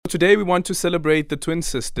Today we want to celebrate the twin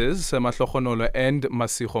sisters, Matlhogonolo and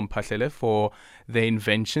Masego Mphahlele, for their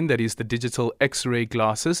invention, that is the digital X-ray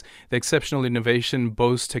glasses. The exceptional innovation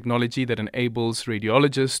boasts technology that enables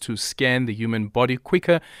radiologists to scan the human body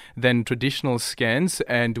quicker than traditional scans.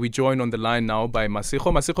 And we join on the line now by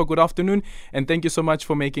Masego. Masego, good afternoon, and thank you so much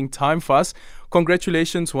for making time for us.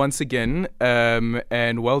 Congratulations once again,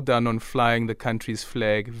 and well done on flying the country's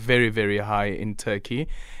flag very, very high in Turkey.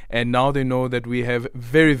 And now they know that we have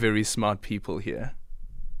very, very smart people here.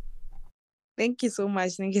 Thank you so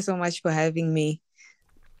much. Thank you so much for having me.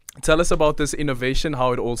 Tell us about this innovation,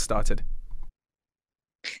 how it all started.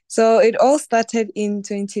 So it all started in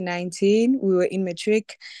 2019. We were in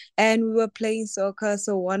matric and we were playing soccer.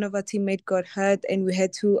 So one of our teammates got hurt and we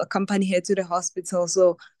had to accompany her to the hospital.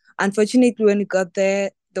 So unfortunately, when we got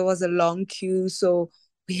there was a long queue. So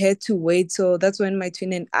we had to wait. So that's when my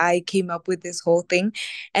twin and I came up with this whole thing.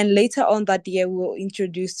 And later on that year, we were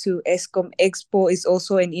introduced to Eskom Expo. It's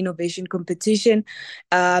also an innovation competition.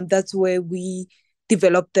 That's where we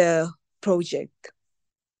developed the project.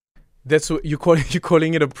 That's what you're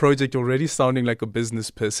calling it a project, already sounding like a business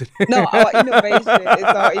person. No, our innovation. It's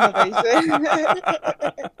our innovation.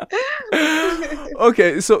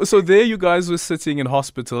 Okay, so there you guys were sitting in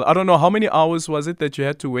hospital. I don't know, how many hours was it that you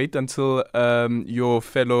had to wait until your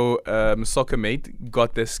fellow soccer mate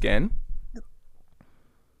got their scan?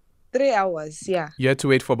 3 hours, yeah. You had to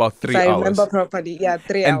wait for about 3 hours. If I remember properly, yeah,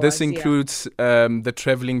 3 hours. And this includes the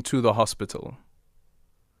traveling to the hospital?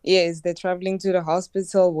 Yes, they're traveling to the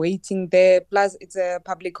hospital, waiting there. Plus, it's a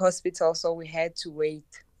public hospital, so we had to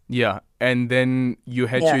wait. Yeah, and then you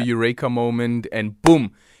had your eureka moment, and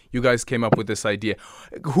boom, you guys came up with this idea.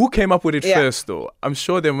 Who came up with it first, though? I'm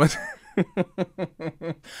sure there must...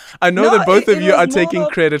 I know that both of you are taking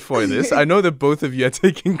credit for this. I know that both of you are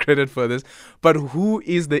taking credit for this. But who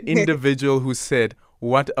is the individual who said,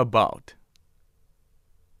 what about?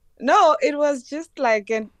 No, it was just like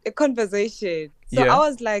a conversation. So I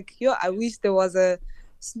was like, I wish there was a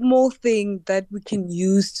small thing that we can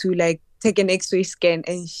use to like take an X-ray scan.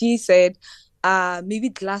 And she said, maybe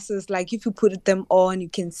glasses, like if you put them on, you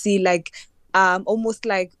can see like almost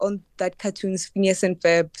like on that cartoons, Phineas and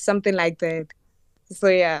Ferb, something like that. So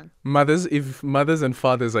yeah. Mothers and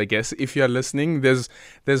fathers, I guess, if you're listening, there's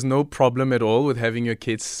no problem at all with having your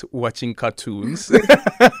kids watching cartoons.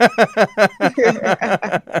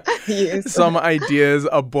 Yes. Some ideas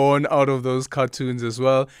are born out of those cartoons as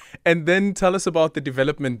well. And then tell us about the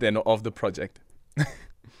development then of the project.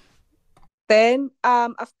 Then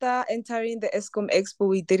after entering the Eskom Expo,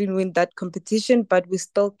 we didn't win that competition, but we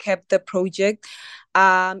still kept the project.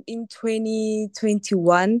 In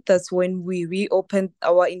 2021, that's when we reopened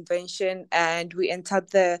our invention and we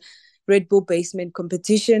entered the Red Bull basement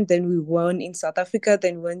competition. Then we won in South Africa,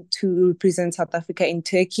 then went to represent South Africa in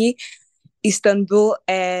Turkey, Istanbul.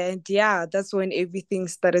 And yeah, that's when everything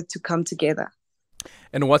started to come together.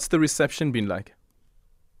 And what's the reception been like?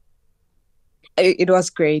 It was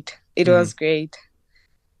great. It was great.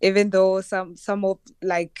 Even though some of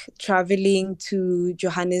like traveling to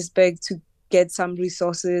Johannesburg to get some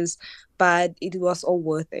resources, but it was all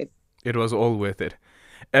worth it. It was all worth it.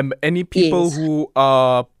 Any people who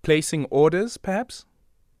are placing orders, perhaps?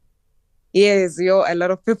 Yes, a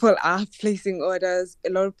lot of people are placing orders. A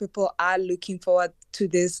lot of people are looking forward to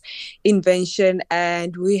this invention,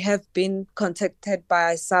 and we have been contacted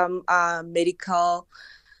by some medical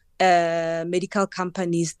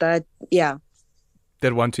companies that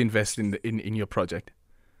want to invest in your project.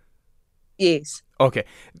 Yes. Okay.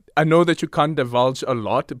 I know that you can't divulge a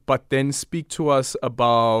lot, but then speak to us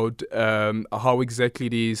about how exactly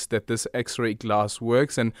it is that this X-ray glass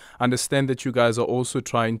works, and understand that you guys are also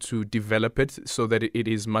trying to develop it so that it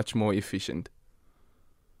is much more efficient.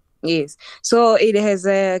 Yes. So it has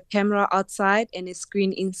a camera outside and a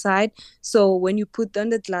screen inside. So when you put on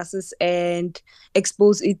the glasses and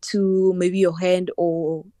expose it to maybe your hand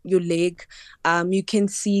or your leg, you can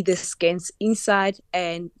see the scans inside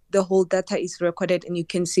and the whole data is recorded and you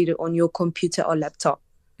can see it on your computer or laptop.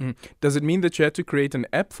 Does it mean that you had to create an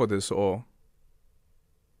app for this or?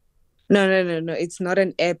 No. It's not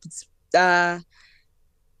an app. It's, I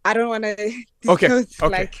don't want to disclose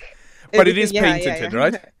But it is patented,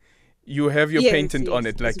 right? You have your yes, patent on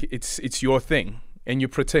it, like it's your thing, and you're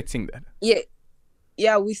protecting that.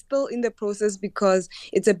 Yeah, we're still in the process because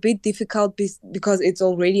it's a bit difficult because it's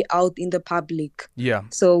already out in the public. Yeah.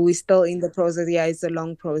 So we're still in the process. Yeah, it's a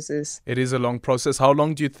long process. It is a long process. How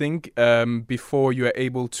long do you think before you are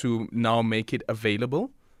able to now make it available?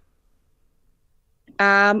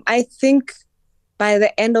 I think by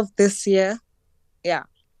the end of this year. Yeah.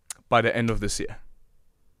 By the end of this year?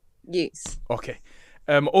 Yes. Okay.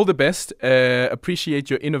 All the best. Appreciate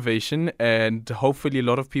your innovation, and hopefully a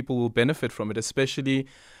lot of people will benefit from it, especially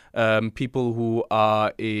people who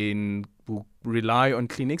who rely on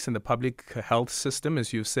clinics and the public health system,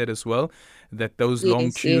 as you said as well, that those long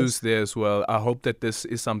Yes, queues yes. there as well. I hope that this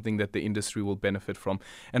is something that the industry will benefit from,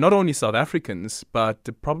 and not only South Africans, but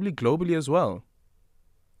probably globally as well.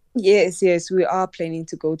 Yes, yes. We are planning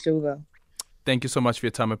to go global. Thank you so much for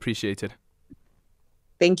your time. Appreciate it.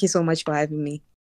 Thank you so much for having me.